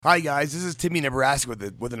Hi guys, this is Timmy Nebraska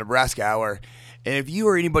with the Nebraska Hour, and if you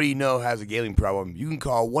or anybody you know has a gambling problem, you can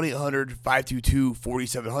call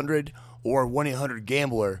 1-800-522-4700 or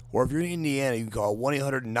 1-800-GAMBLER, or if you're in Indiana, you can call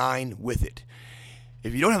 1-800-9-WITH-IT.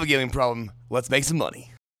 If you don't have a gambling problem, let's make some money.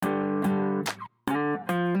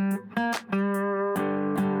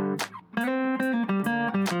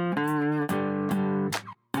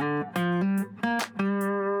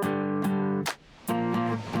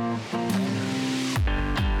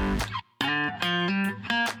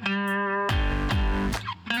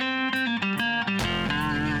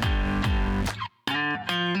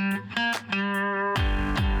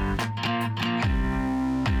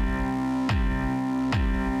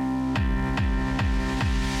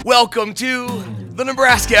 Welcome to the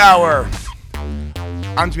Nebraska Hour.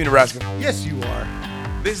 I'm Timmy Nebraska. Yes, you are.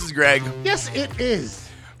 This is Greg. Yes, it is.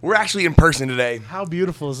 We're actually in person today. How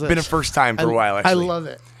beautiful is this? Been a first time for a while, actually. I love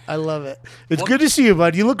it. I love it. It's good to see you,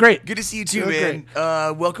 bud. You look great. Good to see you too, man.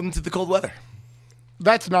 Welcome to the cold weather.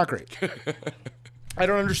 That's not great. I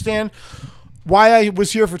don't understand why I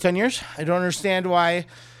was here for 10 years. I don't understand why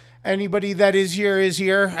anybody that is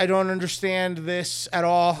here. I don't understand this at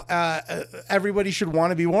all. Everybody should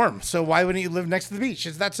want to be warm. So why wouldn't you live next to the beach?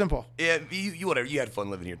 It's that simple. Yeah, you whatever. You had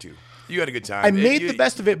fun living here too. You had a good time. I made the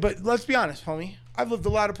best of it, but let's be honest, homie. I've lived a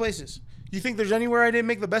lot of places. You think there's anywhere I didn't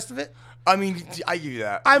make the best of it? I mean, I give you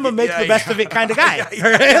that. I'm a make the best of it kind of guy.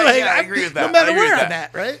 I agree with that. No matter where I'm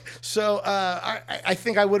at, right? So I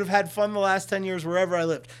think I would have had fun the last 10 years wherever I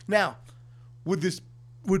lived. Now, would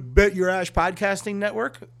Bet Your Ash podcasting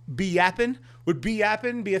network be yapping? Would be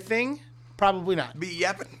yapping be a thing? Probably not. Be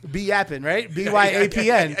yapping? Be yapping, right?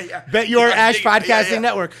 BYAPN. Yeah. Bet Your Ash podcasting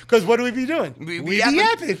network. Because what do we be doing? We be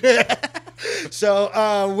yapping.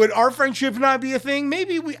 So would our friendship not be a thing?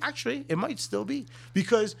 Maybe it might still be.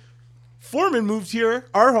 Because Foreman moved here,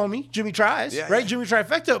 our homie, Jimmy Tries, right? Yeah. Jimmy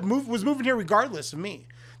Trifecta was moving here regardless of me.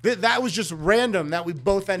 That was just random that we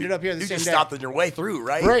both ended up here the same day. You just stopped on your way through,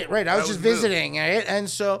 right? Right. I was just visiting, right? And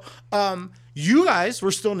so you guys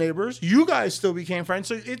were still neighbors. You guys still became friends.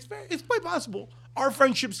 So it's quite possible our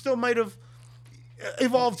friendship still might have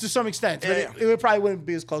evolved to some extent. But it probably wouldn't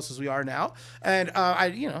be as close as we are now. And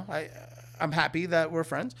I'm happy that we're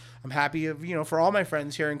friends. I'm happy for all my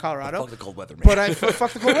friends here in Colorado. Fuck the cold weather, man. But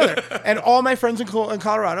fuck the cold weather. And all my friends in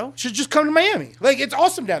Colorado should just come to Miami. Like, it's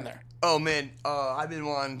awesome down there. Oh, man, I've been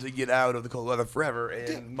wanting to get out of the cold weather forever,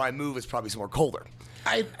 and my move is probably somewhere colder.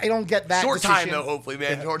 I don't get that Short decision. time, though, hopefully,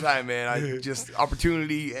 man. Yeah. Short time, man. I just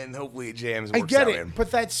opportunity, and hopefully it jams and I works get out, it, man. But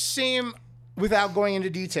that same, without going into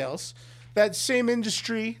details, that same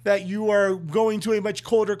industry that you are going to a much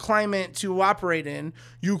colder climate to operate in,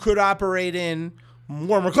 you could operate in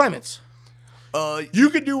warmer climates. You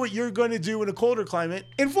could do what you're going to do in a colder climate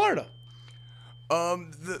in Florida.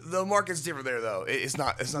 The market's different there, though. It's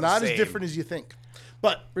not the same. As different as you think.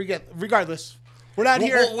 But regardless, we're not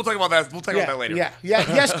here. We'll talk about that. We'll talk about that later. Yeah.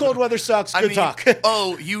 Yes, cold weather sucks. Good talk.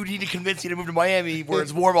 You need to convince me to move to Miami where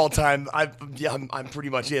it's warm all the time. I'm pretty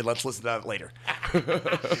much in. Let's listen to that later.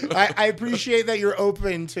 I appreciate that you're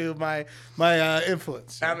open to my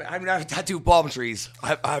influence. I have tattooed palm trees.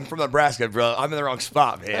 I'm from Nebraska, bro. I'm in the wrong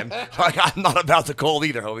spot, man. I'm not about the cold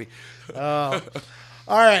either, homie. Oh.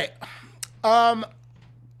 All right.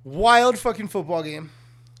 Wild fucking football game.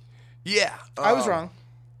 Yeah. I was wrong.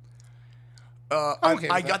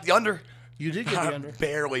 I got the under. You did get the under.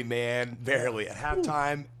 Barely, man. Barely. At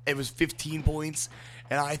halftime, it was 15 points,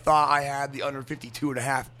 and I thought I had the under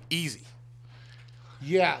 52.5 easy.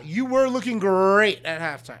 Yeah, you were looking great at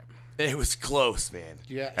halftime. It was close, man.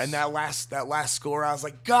 Yes. And that last score, I was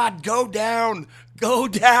like, God, go down,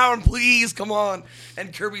 please, come on.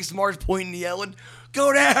 And Kirby Smart's pointing and yelling,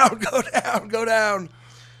 go down. Got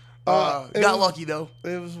lucky though.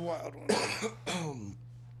 It was a wild one.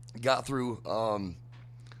 Got through.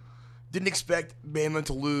 Didn't expect Bama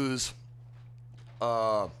to lose.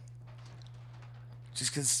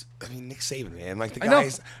 Just because, Nick Saban, man. Like, the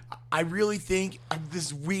guys, I really think, I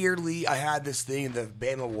had this thing that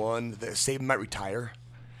Bama won, that Saban might retire.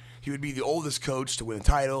 He would be the oldest coach to win a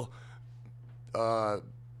title,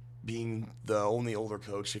 being the only older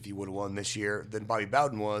coach if he would have won this year than Bobby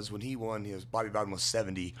Bowden was. When he won, Bobby Bowden was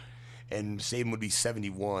 70, and Saban would be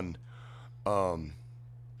 71.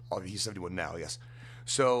 He's 71 now, yes.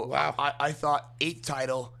 So wow. I thought 8th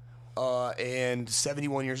title, and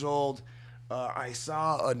 71 years old. I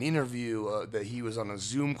saw an interview that he was on a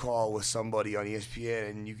Zoom call with somebody on ESPN,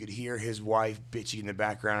 and you could hear his wife bitching in the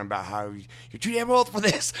background about how you're too damn old for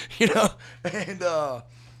this,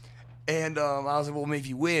 And I was like, well, maybe if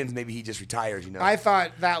he wins, maybe he just retires, I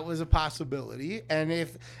thought that was a possibility, and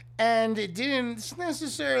And it didn't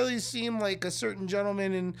necessarily seem like a certain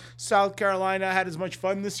gentleman in South Carolina had as much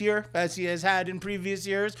fun this year as he has had in previous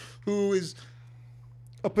years, who is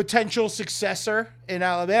a potential successor in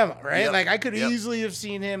Alabama, right? Yep. Like, I could easily have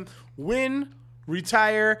seen him win,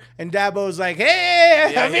 retire, and Dabo's like,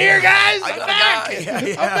 hey, I'm here, guys. I'm back.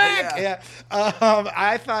 I'm back. Yeah.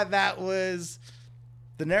 I thought that was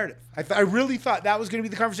the narrative. I really thought that was going to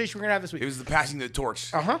be the conversation we're going to have this week. It was the passing the torch.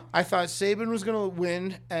 I thought Saban was going to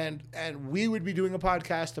win, and we would be doing a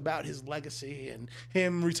podcast about his legacy and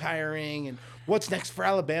him retiring and what's next for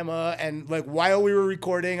Alabama. And like while we were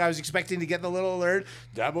recording, I was expecting to get the little alert: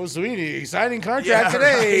 Dabo Swinney signing contract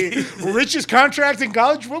today, right. Richest contract in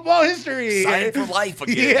college football history, signed for life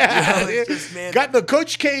again. Yeah, man, got the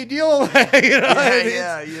Coach K deal. One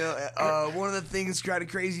of the things kind of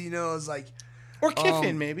crazy, is like, or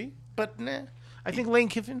Kiffin maybe. But nah, I think Lane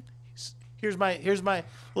Kiffin. Here's my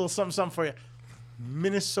little something for you.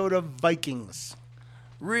 Minnesota Vikings.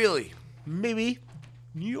 Really? Maybe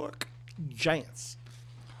New York Giants.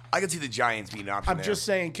 I can see the Giants being an option. I'm just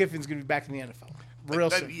saying Kiffin's going to be back in the NFL real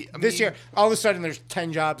soon. This year, all of a sudden, there's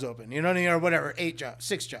 10 jobs open. You know what I mean? Or whatever, 8 jobs,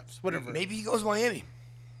 6 jobs, whatever. Maybe he goes to Miami.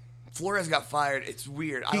 Flores got fired. It's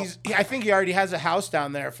weird. I think he already has a house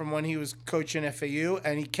down there from when he was coaching FAU,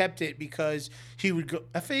 and he kept it because he would go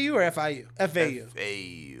FAU or FIU? FAU.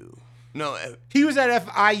 FAU. No. He was at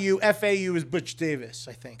FIU. FAU is Butch Davis,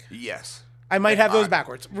 I think. Yes. I might have those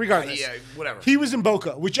backwards. Regardless. Yeah, whatever. He was in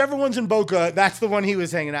Boca. Whichever one's in Boca, that's the one he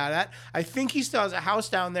was hanging out at. I think he still has a house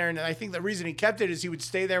down there, and I think the reason he kept it is he would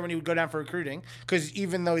stay there when he would go down for recruiting, because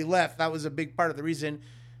even though he left, that was a big part of the reason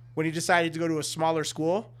when he decided to go to a smaller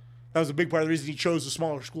school. That was a big part of the reason he chose a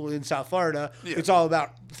smaller school in South Florida. Yeah. It's all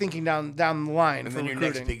about thinking down the line. And for then your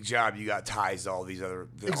recruiting. next big job, you got ties to all these other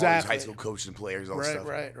all these high school coaches and players, all this stuff.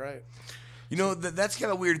 Right. That's kind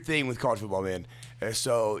of a weird thing with college football, man.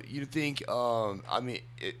 So you think,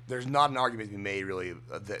 there's not an argument to be made, really,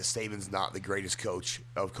 that Saban's not the greatest coach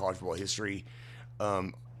of college football history.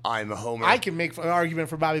 I'm a homer. I can make an argument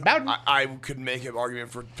for Bobby Bowden. I could make an argument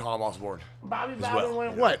for Tom Osborne. Bobby Bowden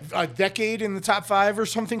went, what, a decade in the top 5 or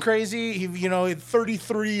something crazy? He, had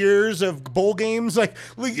 33 years of bowl games. I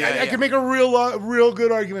can make a real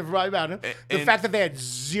good argument for Bobby Bowden. The fact that they had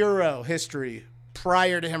zero history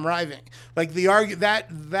prior to him arriving. Like, the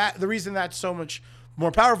reason that's so much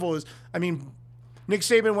more powerful is, Nick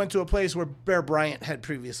Saban went to a place where Bear Bryant had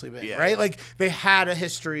previously been, right? Like, they had a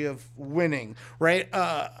history of winning, right?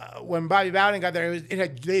 When Bobby Bowden got there,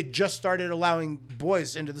 they had just started allowing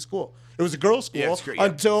boys into the school. It was a girls' school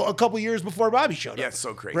until a couple years before Bobby showed up. Yeah, it's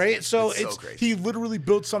so crazy. Right? So it's so crazy. He literally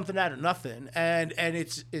built something out of nothing, and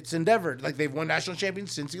it's endeavored. Like, they've won national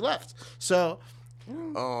champions since he left. So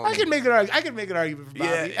I can make an argument for Bobby.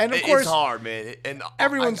 Yeah, and of course, it's hard, man. And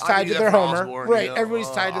everyone's tied to their homer, Osborne, right?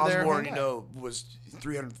 Everybody's tied to their homer. Osborne, was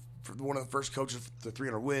 300, one of the first coaches to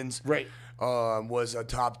 300 wins. Right. Was a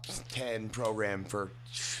top 10 program for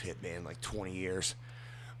like 20 years.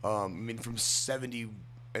 From 70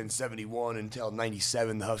 and 71 until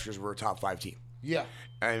 97, the Huskers were a top 5 team. Yeah.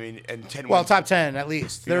 And 10 wins. Top 10 at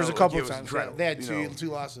least. There was a couple of times. Incredible. They had two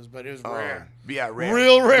losses, but it was rare. Yeah, rare.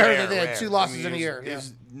 Real rare that they had 2 losses in a year. It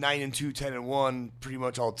was 9-2, 10-1, pretty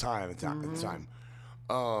much all the time at the time.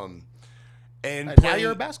 And now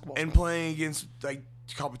you're a basketball. And playing against like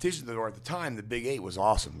competition that were at the time, the Big 8 was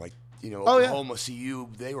awesome. Like, Oklahoma, CU,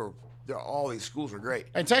 all these schools were great.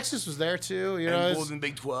 And Texas was there too. And Bulls in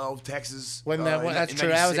Big 12, Texas. That's true.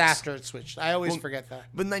 That was after it switched. I always forget that.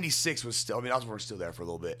 But 96 was still. Osborne was still there for a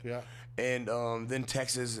little bit. Yeah. And then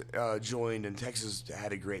Texas joined, and Texas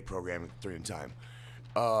had a great program during the time.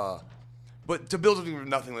 But to build something from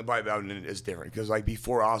nothing like Bobby Bowden is different, because like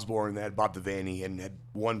before Osborne, they had Bob Devaney and had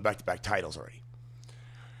won back-to-back titles already.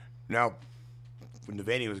 Now, when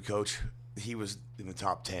Devaney was a coach, he was in the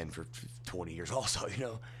top 10 for 20 years. Also,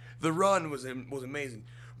 the run was amazing.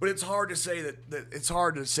 But it's hard to say that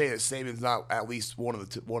Saban's not at least one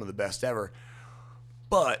of the best ever.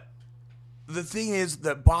 But the thing is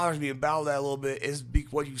that bothers me about that a little bit is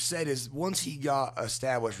what you said is once he got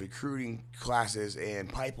established recruiting classes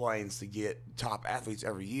and pipelines to get top athletes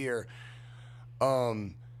every year,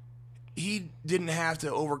 he didn't have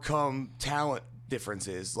to overcome talent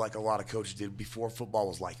differences like a lot of coaches did before football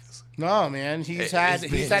was like this. No, man, he's had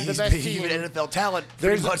the best team. He's been NFL talent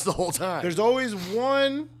pretty much the whole time. There's always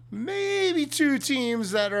one, maybe 2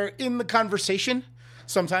 teams that are in the conversation.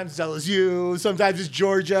 Sometimes it's LSU, sometimes it's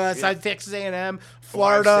Georgia, sometimes Texas A&M,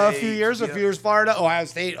 Florida a few years, Florida, Ohio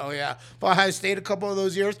State, Ohio State a couple of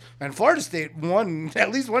those years, and Florida State won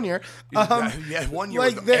at least 1 year. 1 year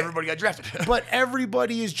everybody got drafted. But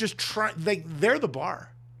everybody is just trying, they're the bar.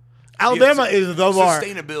 Alabama is the bar.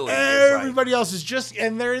 Sustainability. Everybody else is just,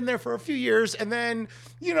 and they're in there for a few years, and then,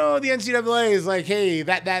 the NCAA is like, hey,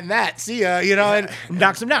 that, and that, see ya, and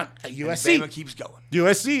knocks them down. USC. Bama keeps going.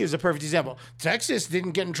 USC is a perfect example. Texas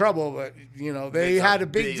didn't get in trouble, but, they had a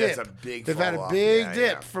big dip. That's a big They've had a big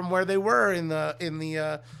dip from where they were in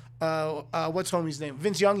the what's homie's name?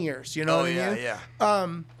 Vince Young years, what I mean? Yeah.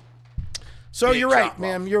 So Big you're right, drop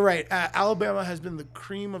ma'am. off. You're right. Alabama has been the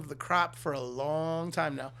cream of the crop for a long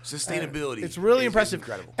time now. Sustainability. It's really is impressive.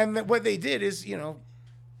 incredible. And what they did is,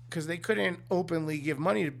 because they couldn't openly give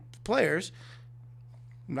money to players.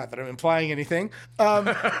 Not that I'm implying anything.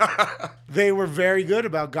 They were very good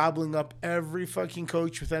about gobbling up every fucking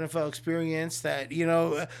coach with NFL experience that,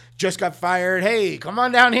 just got fired. Hey, come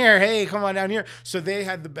on down here. Hey, come on down here. So they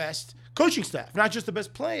had the best coaching staff, not just the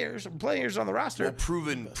best players on the roster. Well,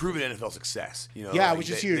 proven NFL success. Yeah, which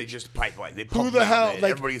is huge. They just pipeline. They Who pump the them out, hell? man.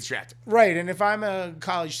 Like, everybody gets drafted. Right, and if I'm a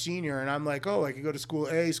college senior and I'm like, oh, I could go to school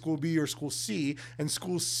A, school B, or school C, and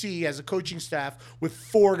school C has a coaching staff with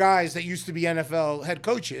 4 guys that used to be NFL head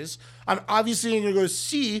coaches, I'm obviously going to go to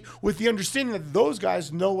C with the understanding that those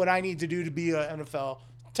guys know what I need to do to be an NFL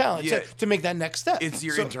talent to make that next step. It's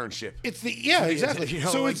your internship. It's exactly.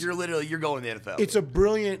 So you're going to the NFL. It's a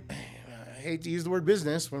brilliant. I hate to use the word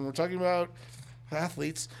business when we're talking about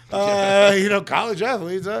athletes, college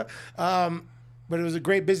athletes. But it was a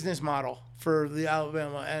great business model for the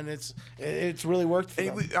Alabama, and it's really worked for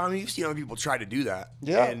them. You've seen other people try to do that,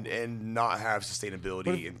 and not have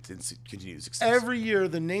sustainability and continue success. Every year,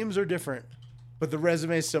 the names are different, but the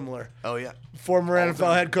resume is similar. Oh yeah, former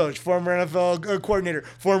NFL head coach, former NFL coordinator,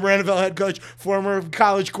 former NFL head coach, former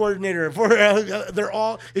college coordinator. They're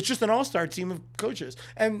all. It's just an all-star team of coaches,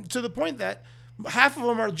 and to the point that half of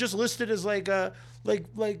them are just listed as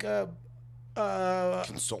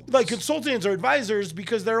consultants or advisors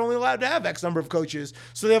because they're only allowed to have X number of coaches.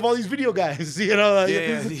 So they have all these video guys. They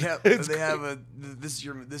have this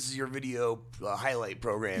is your video highlight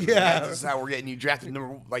program. Yeah, this is how we're getting you drafted in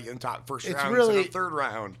the top first round, really third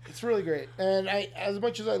round. It's really great, and as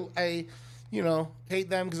much as I hate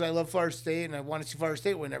them because I love Florida State and I want to see Florida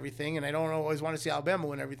State win everything, and I don't always want to see Alabama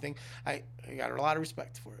win everything. I got a lot of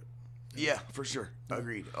respect for it. Yeah, for sure,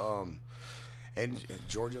 agreed. And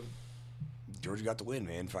Georgia got the win,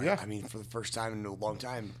 man. For the first time in a long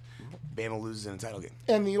time, Bama loses in a title game.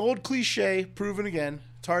 And the old cliche proven again: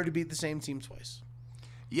 it's hard to beat the same team twice.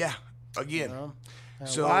 Yeah, again.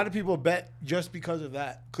 So a lot of people bet just because of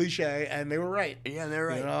that cliche, and they were right. Yeah, they're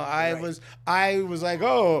right. I was like,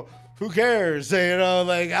 oh, who cares?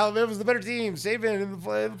 Alabama's the better team. Save it in the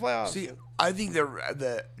playoffs. See, I think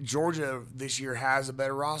the Georgia this year has a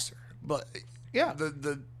better roster, but yeah,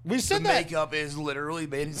 we said the that makeup is literally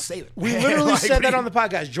made to save it. We literally said that on the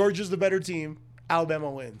podcast. Georgia's the better team. Alabama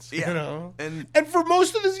wins. Yeah. And for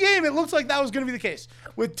most of this game, it looks like that was going to be the case.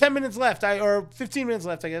 With 10 minutes left, or 15 minutes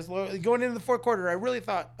left, I guess, going into the fourth quarter, I really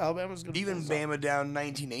thought Alabama was going to even Bama down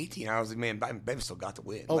 19-18. I was like, man, Bama still got the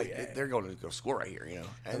win. Oh, they're going to go score right here,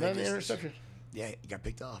 And then the interception. Yeah, he got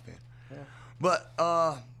picked off, man. Yeah. But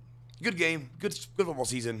good game, good football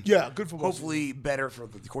season. Yeah, good football. Hopefully better for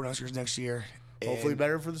the Cornhuskers next year. Hopefully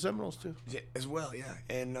better for the Seminoles too. Yeah, as well, yeah.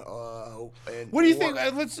 And what do you think?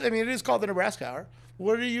 It is called the Nebraska Hour.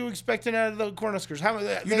 What are you expecting out of the Cornhuskers?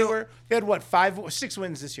 They had 6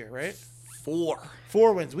 wins this year, right?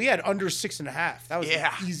 4 wins. We had under 6.5. That was the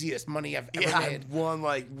easiest money I've ever made. I won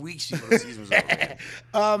weeks before the season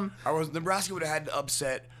was over. Nebraska would have had to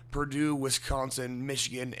upset Purdue, Wisconsin,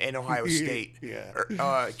 Michigan, and Ohio State.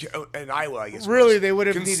 And Iowa, I guess. Really, they would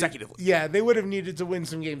have consecutively. They would have needed to win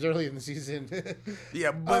some games early in the season.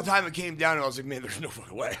 Yeah, by the time it came down, I was like, man, there's no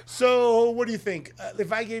fucking way. So, what do you think?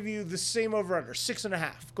 If I gave you the same over/under,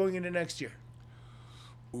 6.5, going into next year?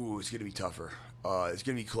 Ooh, it's gonna be tougher. It's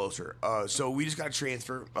gonna be closer. So we just got a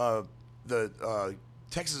transfer. The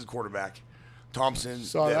Texas quarterback, Thompson,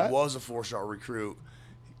 was a 4-star recruit.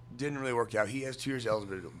 Didn't really work out. He has 2 years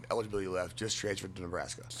eligibility left. Just transferred to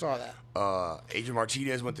Nebraska. Saw that. Adrian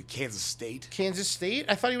Martinez went to Kansas State. Kansas State?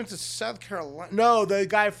 I thought he went to South Carolina. No, the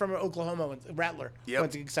guy from Oklahoma, Rattler,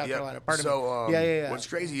 went to South Carolina. Pardon me. What's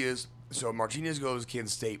crazy is, Martinez goes to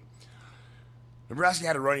Kansas State. Nebraska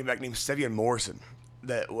had a running back named Stevian Morrison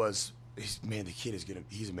that was, the kid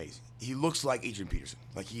he's amazing. He looks like Adrian Peterson.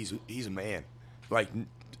 He's a man.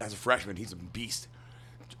 As a freshman, he's a beast.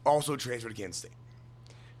 Also transferred to Kansas State.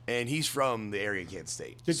 and he's from the area in Kansas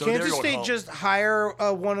State. Did So they're Kansas going State home. just hire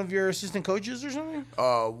one of your assistant coaches or something?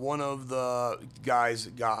 One of the guys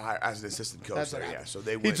got hired as an assistant coach That's what there. Yeah, happened. so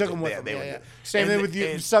they He went. took him with yeah, him. they Yeah, went yeah. with- Same and thing the- with you,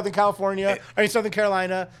 and- Southern California. Southern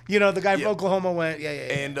Carolina. You know, the guy from Oklahoma went. Yeah.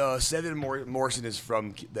 And Seven Morrison is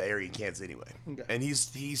from the area in Kansas anyway. Okay. And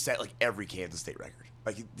he's set like every Kansas State record.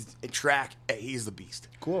 Like in track, he's the beast.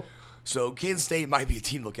 Cool. So Kansas State might be a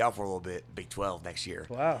team to look out for a little bit, Big 12 next year.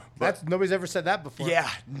 Wow. But, Nobody's ever said that before. yeah,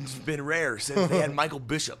 it's been rare since they had Michael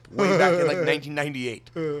Bishop way back in like 1998.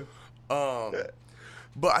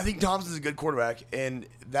 But I think Thompson's a good quarterback, and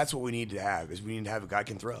that's what we need to have, is we need to have a guy who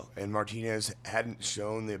can throw. And Martinez hadn't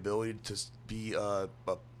shown the ability to be a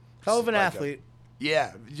Hell of an like athlete.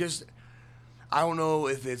 Yeah, just I don't know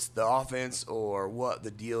if it's the offense or what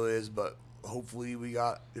the deal is, but hopefully we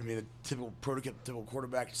got, I mean, a typical prototypical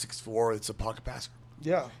quarterback, 6'4", it's a pocket passer.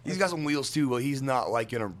 Yeah. He's got some wheels too, but he's not like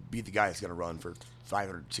going to be the guy that's going to run for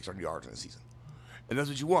 500, 600 yards in a season. And that's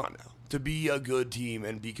what you want now. To be a good team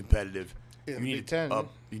and be competitive, In you the need Big Ten.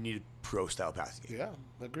 you need a pro-style passing game.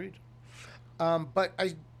 Yeah, agreed. But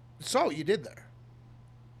I saw what you did there.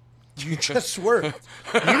 You just swerved.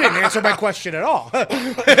 You didn't answer my question at all.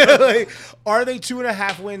 Like, are they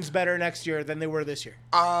 2.5 wins better next year than they were this year?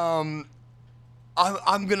 I'm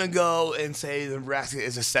gonna go and say Nebraska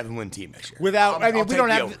is a 7-win team next year. Without, I'll we take don't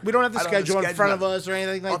the have over. we don't have the I don't have schedule in front of nothing. us or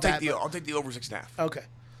anything like that. I'll take the over 6.5. Okay,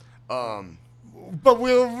 Um, but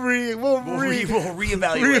we'll reevaluate.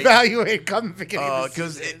 reevaluate come beginning of the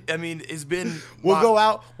Because season. I mean, it's been We'll go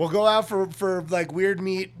out for like weird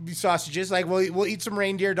meat sausages. Like we'll eat some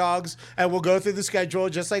reindeer dogs and we'll go through the schedule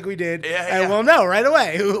just like we did. Yeah, and yeah. we'll know right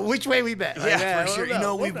away which way we bet. Like, Yeah, for we'll sure. know, You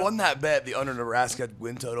know, we'll we've know. won that bet, the under Nebraska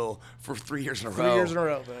win total, for 3 years in a row. 3 years in a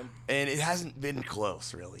row, man. And it hasn't been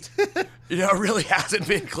close, really. You know, it really hasn't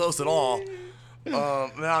been close at all. And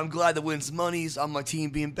I'm glad to win some monies on my team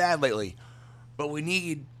being bad lately. But we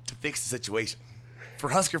need to fix the situation. For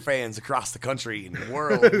Husker fans across the country and the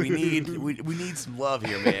world, we need some love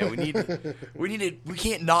here, man. We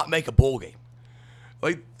can't not make a bowl game.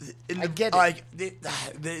 Like, I get it. Like,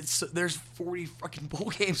 there's 40 fucking bowl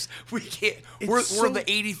games. We can't. We're the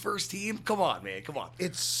 81st team. Come on, man. Come on.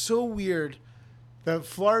 It's so weird that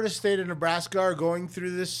Florida State and Nebraska are going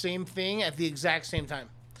through this same thing at the exact same time.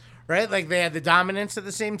 Right? Like they had the dominance at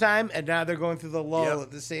the same time, and now they're going through the lull Yep.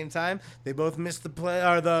 at the same time. They both missed the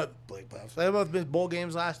playoffs. They both missed bowl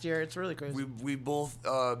games last year. It's really crazy. We've both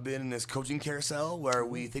been in this coaching carousel where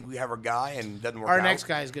we think we have our guy and it doesn't work out. Our next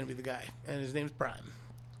guy is going to be the guy, and his name's Prime.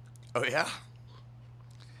 Oh, yeah?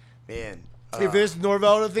 Man. If this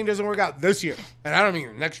Norvell thing doesn't work out this year, and I don't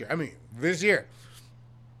mean next year, I mean this year,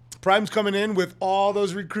 Prime's coming in with all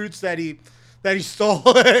those recruits that he stole.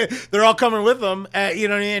 They're all coming with him, you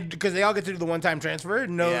know what I mean? Because they all get to do the one-time transfer,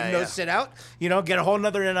 no sit out. You know, get a whole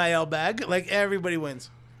nother NIL bag. Like everybody wins.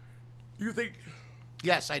 You think?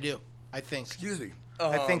 Yes, I do. I think. Excuse me.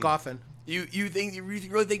 I think often. You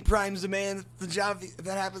really think Prime's the man, the job, if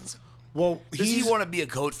that happens? Well, Does he want to be a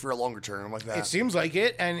coach for a longer term like that? It seems like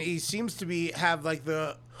it, and he seems to have like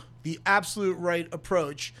the absolute right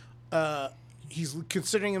approach. He's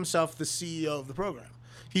considering himself the CEO of the program.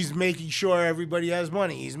 He's making sure everybody has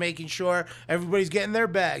money. He's making sure everybody's getting their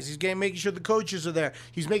bags. He's making sure the coaches are there.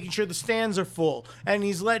 He's making sure the stands are full, and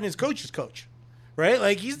he's letting his coaches coach. Right?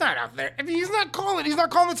 Like he's not out there. I mean, he's not calling the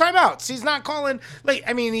timeouts. He's not calling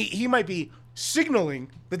he might be signaling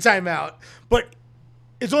the timeout, but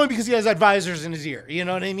it's only because he has advisors in his ear. You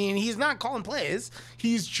know what I mean? He's not calling plays.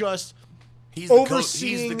 He's just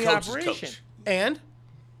overseeing the operation. Coach. And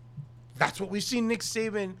that's what we've seen Nick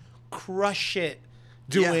Saban crush it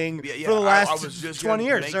doing for the last 20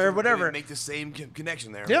 years or whatever. Make the same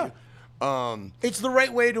connection there. Yeah. It's the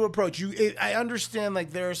right way to approach you. I understand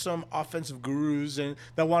like there are some offensive gurus and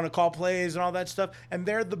that want to call plays and all that stuff, and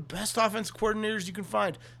they're the best offensive coordinators you can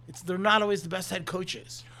find. They're not always the best head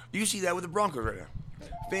coaches. You see that with the Broncos right now.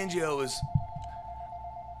 Fangio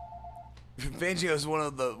is one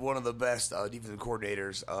of the best defensive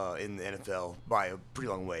coordinators in the NFL by a pretty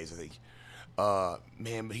long ways, I think.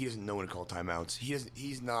 Man, but he doesn't know when to call timeouts.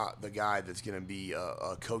 He's not the guy that's going to be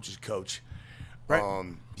a coach's coach.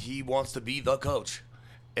 Right. He wants to be the coach,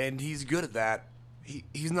 and he's good at that.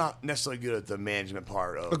 He's not necessarily good at the management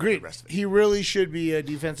part of Agreed. the rest of it. He really should be a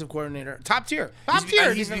defensive coordinator, top tier.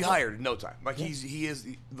 He's to be hired in no time. Like he is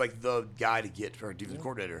like the guy to get for a defensive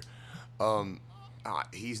coordinator.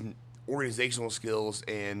 He's organizational skills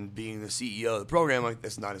and being the CEO of the program, like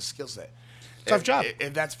that's not his skill set. Tough job.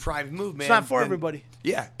 If that's Prime's move, man, It's not for everybody.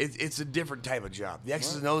 Yeah, it's a different type of job. The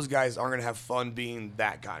X's and O's guys aren't gonna have fun being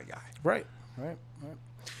that kind of guy. Right.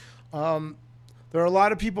 There are a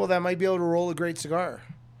lot of people that might be able to roll a great cigar.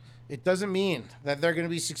 it doesn't mean that they're going to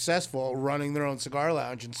be successful running their own cigar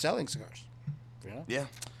lounge and selling cigars. You know? Yeah.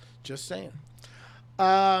 Just saying.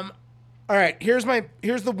 All right, here's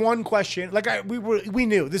the one question. Like we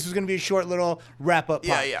knew this was going to be a short little wrap up.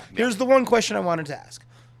 Yeah. Here's the one question I wanted to ask.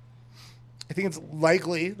 I think it's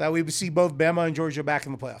likely that we would see both Bama and Georgia back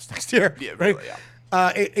in the playoffs next year. Yeah, right? really,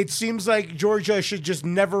 yeah. It seems like Georgia should just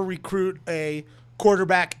never recruit a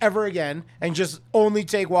quarterback ever again and just only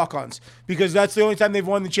take walk-ons, because that's the only time they've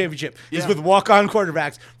won the championship is with walk-on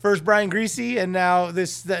quarterbacks. First Brian Greasy, and now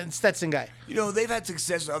this Stetson guy. You know, they've had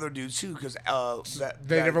success with other dudes too, because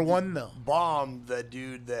they never won though. Baum, the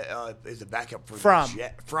dude that is the backup for Fromm.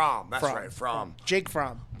 That's right, Fromm. Jake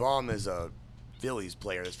Fromm. Baum is a Phillies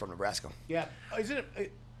player that's from Nebraska. Yeah, isn't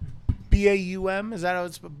it BAUM? Is that how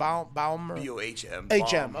it's Baum? Or? BOHM.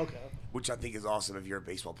 HM. Okay. Which I think is awesome if you're a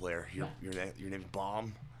baseball player. Your name's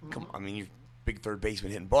Baum. Come, I mean, you're big third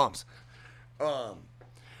baseman hitting bombs. But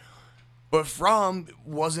Fromm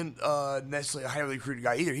wasn't necessarily a highly recruited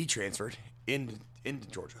guy either. He transferred into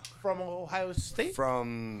Georgia From Ohio State.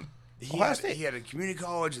 He had a community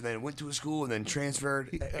college and then went to a school and then transferred.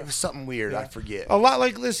 It was something weird. I forget. A lot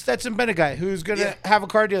like this Stetson Bennett guy, who's going to have a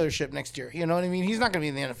car dealership next year. You know what I mean? He's not going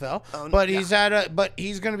to be in the NFL, but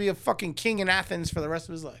he's going to be a fucking king in Athens for the rest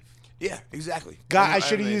of his life. Yeah, exactly. God, I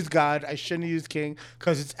should have used God. I shouldn't have used King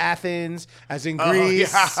because it's Athens, as in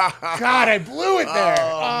Greece. God, I blew it there.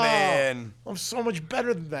 Oh, man. I'm so much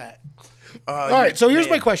better than that. All right, so here's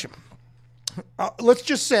my question. Let's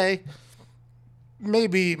just say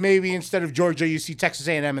maybe instead of Georgia, you see Texas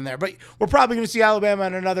A&M in there, but we're probably going to see Alabama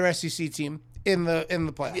and another SEC team in the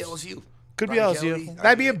playoffs. LSU. Could be LSU.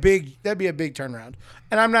 That'd be a big turnaround.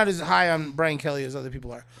 And I'm not as high on Brian Kelly as other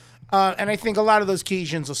people are. And I think a lot of those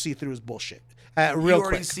Cajuns will see through his bullshit real quick. You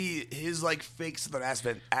already see his fake Southern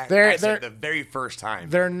accent the very first time.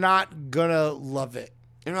 They're not gonna love it.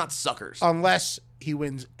 They're not suckers unless he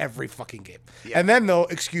wins every fucking game, and then they'll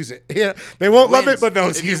excuse it. Yeah, they won't love it, but they'll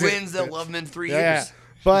excuse it. If he wins, they'll love him in 3 years.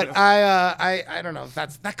 But I don't know.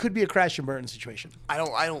 That could be a crash and burn situation. I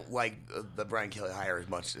don't like the Brian Kelly hire as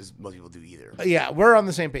much as most people do either. Yeah, we're on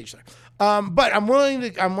the same page there. But I'm willing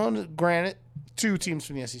to grant it. 2 teams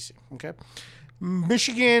from the SEC, okay?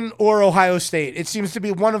 Michigan or Ohio State. It seems to be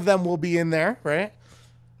one of them will be in there, right?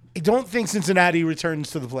 I don't think Cincinnati returns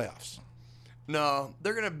to the playoffs. No,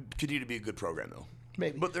 they're going to continue to be a good program, though.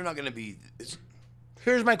 Maybe. But they're not going to be...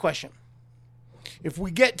 Here's my question. If we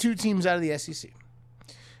get 2 teams out of the SEC,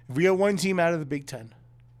 if we get 1 team out of the Big Ten,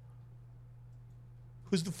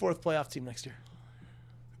 who's the 4th playoff team next year?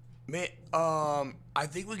 Man, I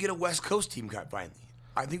think we get a West Coast team finally.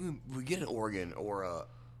 I think we get an Oregon or a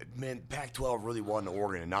Pac-12 really wanted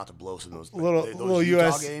Oregon and not to blow some of those little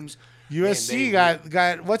Utah games. USC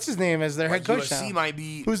got what's his name as their head coach now. USC might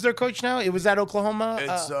be. Who's their coach now? It was at Oklahoma.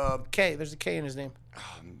 It's K. There's a K in his name.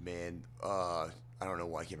 Oh, man, I don't know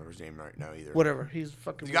why I can't remember his name right now either. Whatever. He's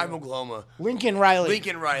fucking. The guy from Oklahoma. Lincoln Riley.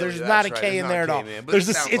 There's not a K in there at all. It's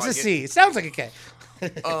a C. It sounds like a K.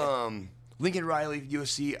 Lincoln Riley,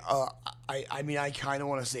 USC. I mean, I kind of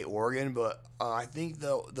want to say Oregon, but I think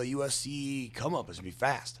the USC come up is gonna be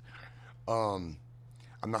fast. I'm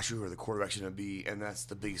not sure who the quarterback's gonna be, and that's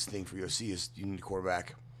the biggest thing for USC is you need a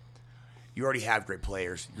quarterback. You already have great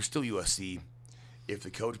players. You're still USC. If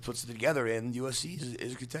the coach puts it together, and USC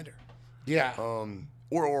is a contender. Yeah.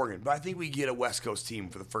 Or Oregon, but I think we get a West Coast team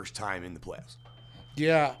for the first time in the playoffs.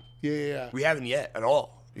 Yeah. We haven't yet at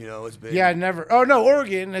all. You know, it's been... Yeah, never. Oh, no,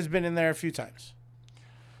 Oregon has been in there a few times.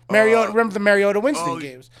 Remember the Mariota Winston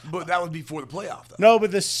games? But that was before the playoff, though. No,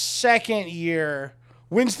 but the second year,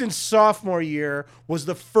 Winston's sophomore year, was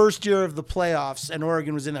the first year of the playoffs, and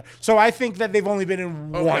Oregon was in there. So I think that they've only been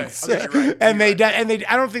in once. Okay, you're right. and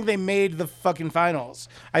I don't think they made the fucking finals.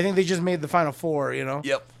 I think they just made the Final Four, you know?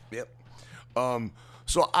 Yep.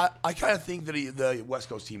 So I kind of think that the West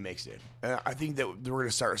Coast team makes it. I think that we're going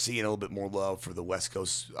to start seeing a little bit more love for the West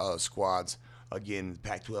Coast squads. Again,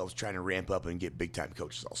 Pac-12 is trying to ramp up and get big-time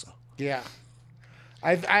coaches also. Yeah.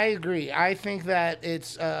 I agree. I think that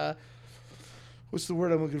it's what's the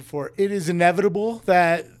word I'm looking for? It is inevitable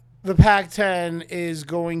that the Pac-10 is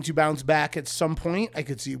going to bounce back at some point. I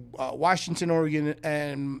could see Washington, Oregon,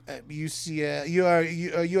 and USC.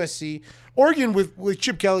 Oregon with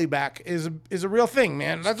Chip Kelly back is a real thing,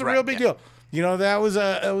 man. That's a real big deal. You know,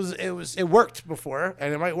 it worked before,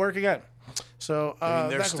 and it might work again. So I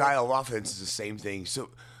mean, their style of offense is the same thing. So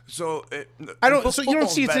I don't. So you don't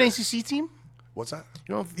see it's an ACC team? What's that?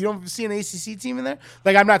 You don't see an ACC team in there?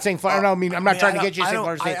 Like, I'm not saying Florida. I'm not trying to get you to say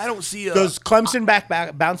Florida State. I don't see. Does Clemson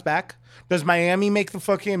bounce back? Does Miami make the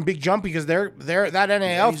fucking big jump because they're that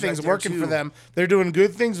NAL thing's working for them? They're doing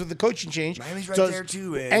good things with the coaching change. Miami's right there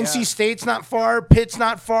too. Man. NC State's not far. Pitt's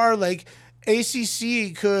not far. Like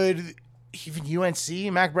ACC could. Even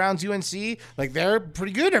UNC, Mac Brown's UNC, like they're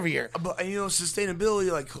pretty good every year. But sustainability,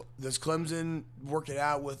 like does Clemson work it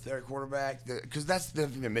out with their quarterback? Because that's the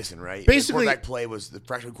thing they're missing, right? Basically, the quarterback play was the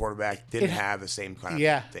freshman quarterback didn't have the same kind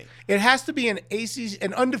of thing. It has to be an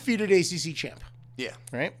undefeated ACC champ. Yeah.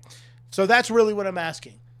 Right. So that's really what I'm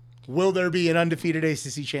asking. Will there be an undefeated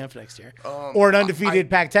ACC champ next year, or an undefeated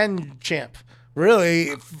Pac-10 champ?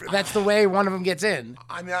 Really, that's the way one of them gets in.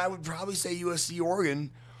 I mean, I would probably say USC,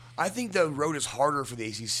 Oregon. I think the road is harder for the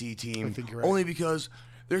ACC team. I think you're right. Only because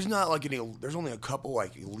there's not like there's only a couple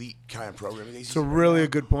like elite kind of programs in the ACC. It's a really a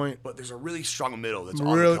good point. But there's a really strong middle that's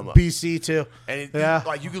really on the come up. BC too. And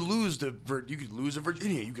like you could lose to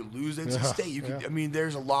Virginia, you could lose NC State. You could. I mean,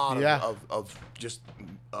 there's a lot of just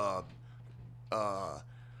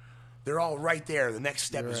they're all right there. The next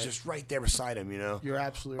step is just right there beside them. You're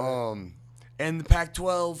absolutely right. And the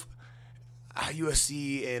Pac-12.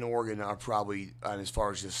 USC and Oregon are probably, as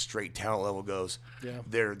far as just straight talent level goes,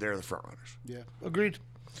 they're the front runners. Yeah, agreed.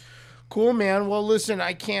 Cool, man. Well, listen,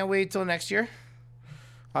 I can't wait till next year.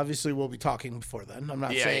 Obviously, we'll be talking before then. I'm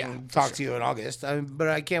not saying talk to you in August, but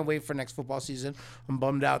I can't wait for next football season. I'm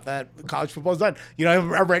bummed out that college football's done.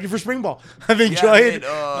 I'm ready for spring ball. I've enjoyed.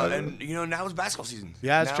 And now it's basketball season.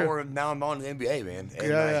 Yeah, that's true. Now I'm on the NBA, man.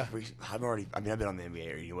 And I've been on the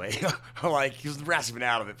NBA anyway. Because the Brass have been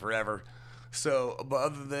out of it forever. So, but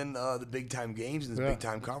other than the big time games and the big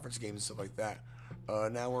time conference games and stuff like that,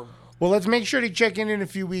 now we're. Well, let's make sure to check in a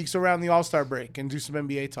few weeks around the All-Star break and do some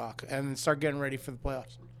NBA talk and start getting ready for the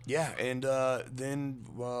playoffs. Yeah, and then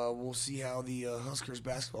we'll see how the Huskers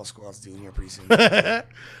basketball squad's doing here pretty soon.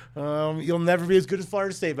 You'll never be as good as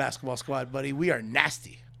Florida State basketball squad, buddy. We are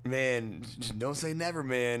nasty. Man, don't say never,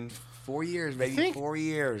 man. 4 years, baby. 4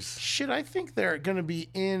 years. Shit, I think they're going to be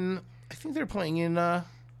in. I think they're playing in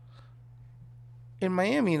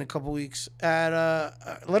Miami in a couple weeks at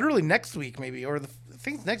literally next week maybe, or I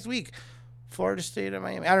think next week, Florida State at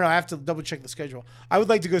Miami. I don't know. I have to double check the schedule. I would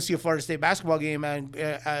like to go see a Florida State basketball game down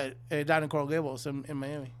in Coral Gables in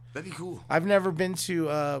Miami. That'd be cool. I've never been to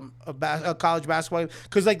a college basketball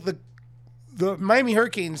because like the Miami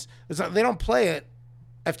Hurricanes, they don't play at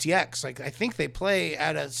FTX. Like I think they play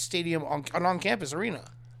at a stadium an on-campus arena.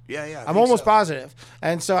 Yeah. I'm almost positive,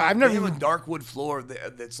 and so I've never. They have a dark wood floor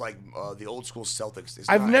that's like the old school Celtics. It's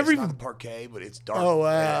not the parquet, but it's dark. Oh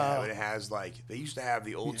wow! It has they used to have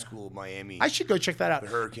the old school Miami. I should go check that out. The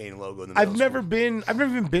Hurricane logo. In the I've never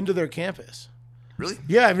even been to their campus. Really?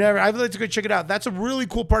 Yeah, I'd like to go check it out. That's a really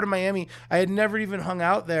cool part of Miami. I had never even hung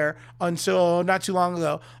out there until not too long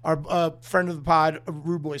ago. Our friend of the pod,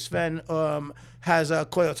 Rude Boy Sven, has a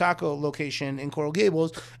Koyo Taco location in Coral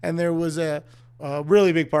Gables, and there was a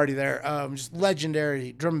really big party there. Just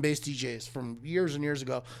legendary drum and bass DJs from years and years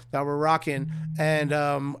ago that were rocking. And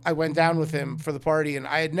I went down with him for the party, and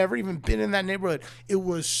I had never even been in that neighborhood. It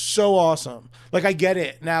was so awesome. Like, I get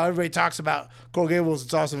it. Now everybody talks about Coral Gables.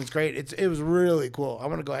 It's awesome. It's great. It was really cool. I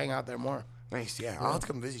want to go hang out there more. Nice, yeah. I'll have to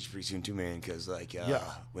come visit you pretty soon too, man, because,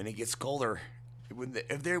 when it gets colder, when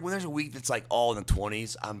there's a week that's, like, all in the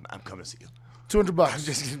 20s, I'm coming to see you.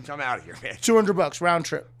 $200. I'm out of here, man. $200 round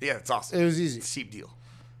trip. Yeah, it's awesome. It was easy. It's a cheap deal.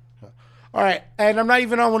 All right, and I'm not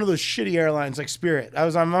even on one of those shitty airlines like Spirit.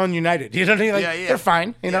 I'm on United. You know what I mean? Like, they're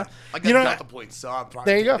fine. You know. I got Delta points, so I'm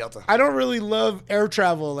probably there. You go. Delta. I don't really love air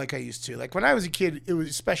travel like I used to. Like when I was a kid, it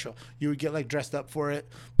was special. You would get like dressed up for it.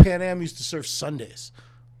 Pan Am used to serve Sundays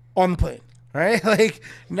on the plane. Right? Like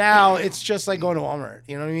now it's just like going to Walmart.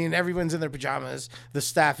 You know what I mean? Everyone's in their pajamas. The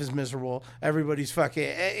staff is miserable. Everybody's fucking.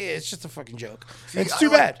 It's just a fucking joke. It's too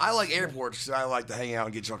bad. I like airports because I like to hang out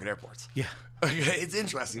and get drunk at airports. Yeah. It's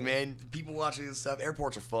interesting, man. People watching this stuff.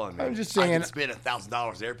 Airports are fun, man. I'm just saying. I can spend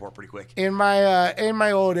 $1,000 at the airport pretty quick. In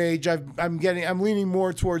my old age, I'm leaning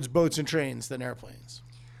more towards boats and trains than airplanes.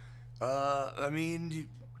 I mean,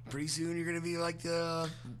 pretty soon you're gonna be like the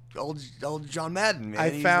old John Madden, man.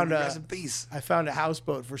 I found a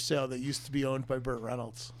houseboat for sale that used to be owned by Burt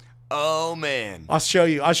Reynolds. Oh man, I'll show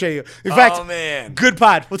you. In fact, man, good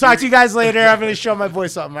pod. We'll talk to you guys later. I'm gonna show my boy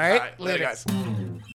something. All right, later, guys.